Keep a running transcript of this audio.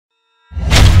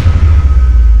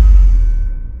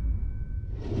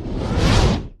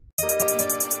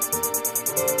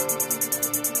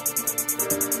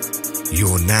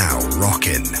now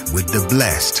rockin' with the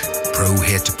blessed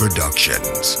ProHit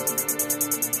Productions.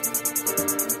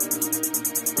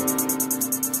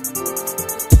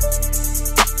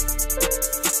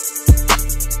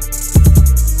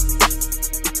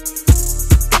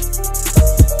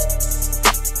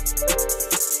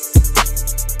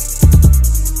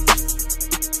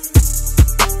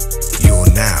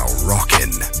 You're now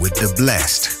rockin' with the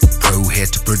blessed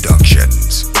ProHit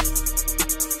Productions.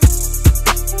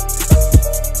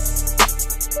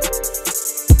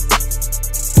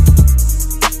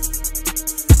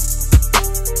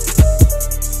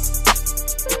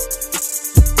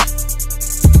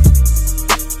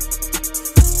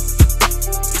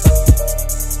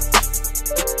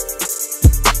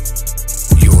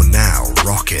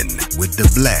 Rockin' with the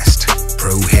blessed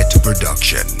ProHit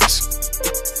Productions.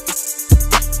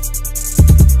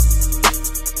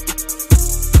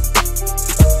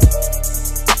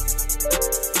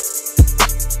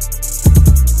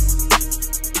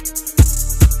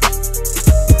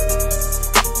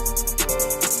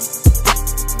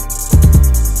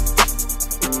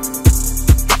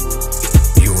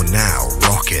 You're now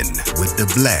rockin' with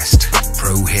the blessed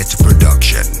ProHit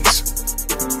Productions.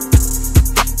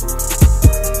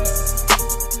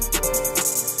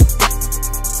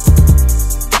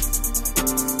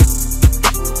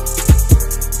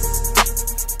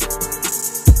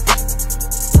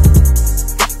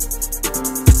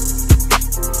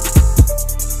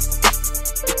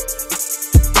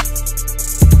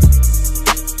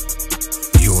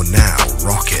 Now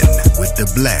rockin' with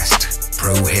the blessed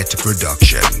ProHit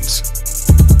Productions.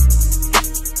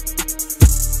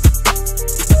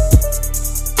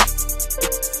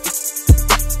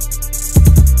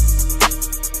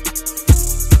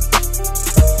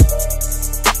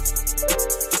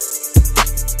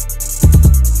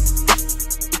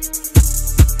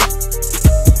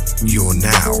 You're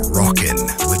now rockin'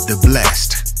 with the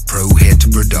blessed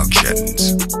ProHit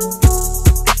Productions.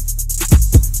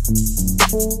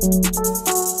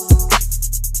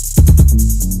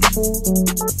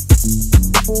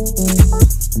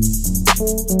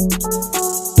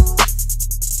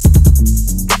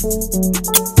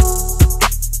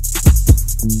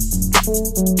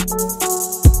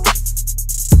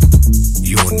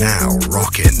 You're now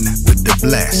rockin' with the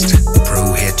blessed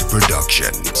ProHit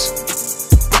Productions.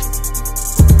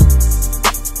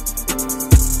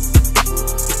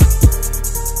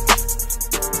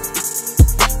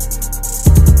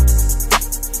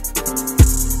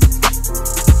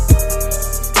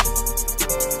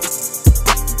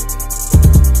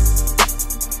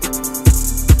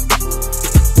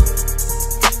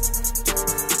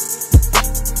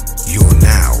 You're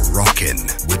now rockin'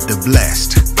 with the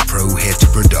blessed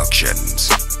ProHit Productions.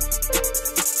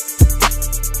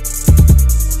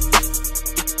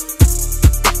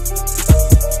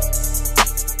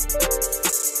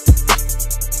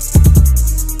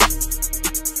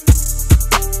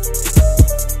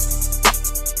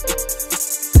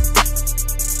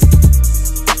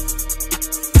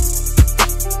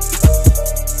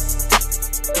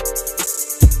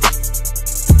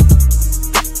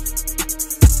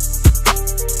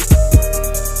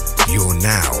 You're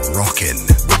now rockin'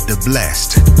 with the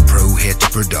blessed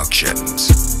ProHit Productions.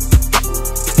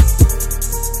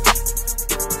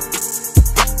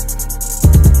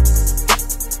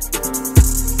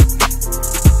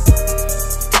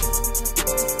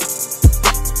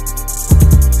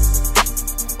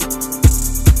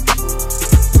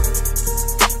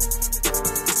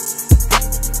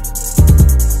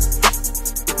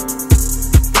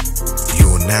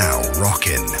 You're now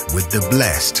rockin' with the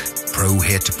blessed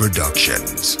ProHit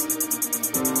Productions.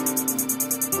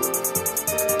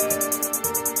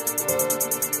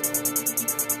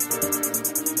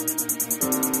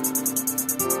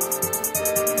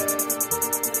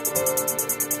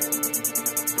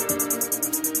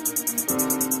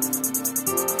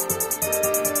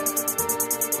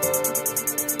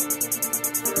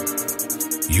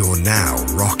 You're now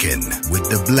rockin' with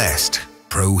the blessed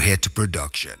ProHit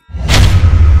Production.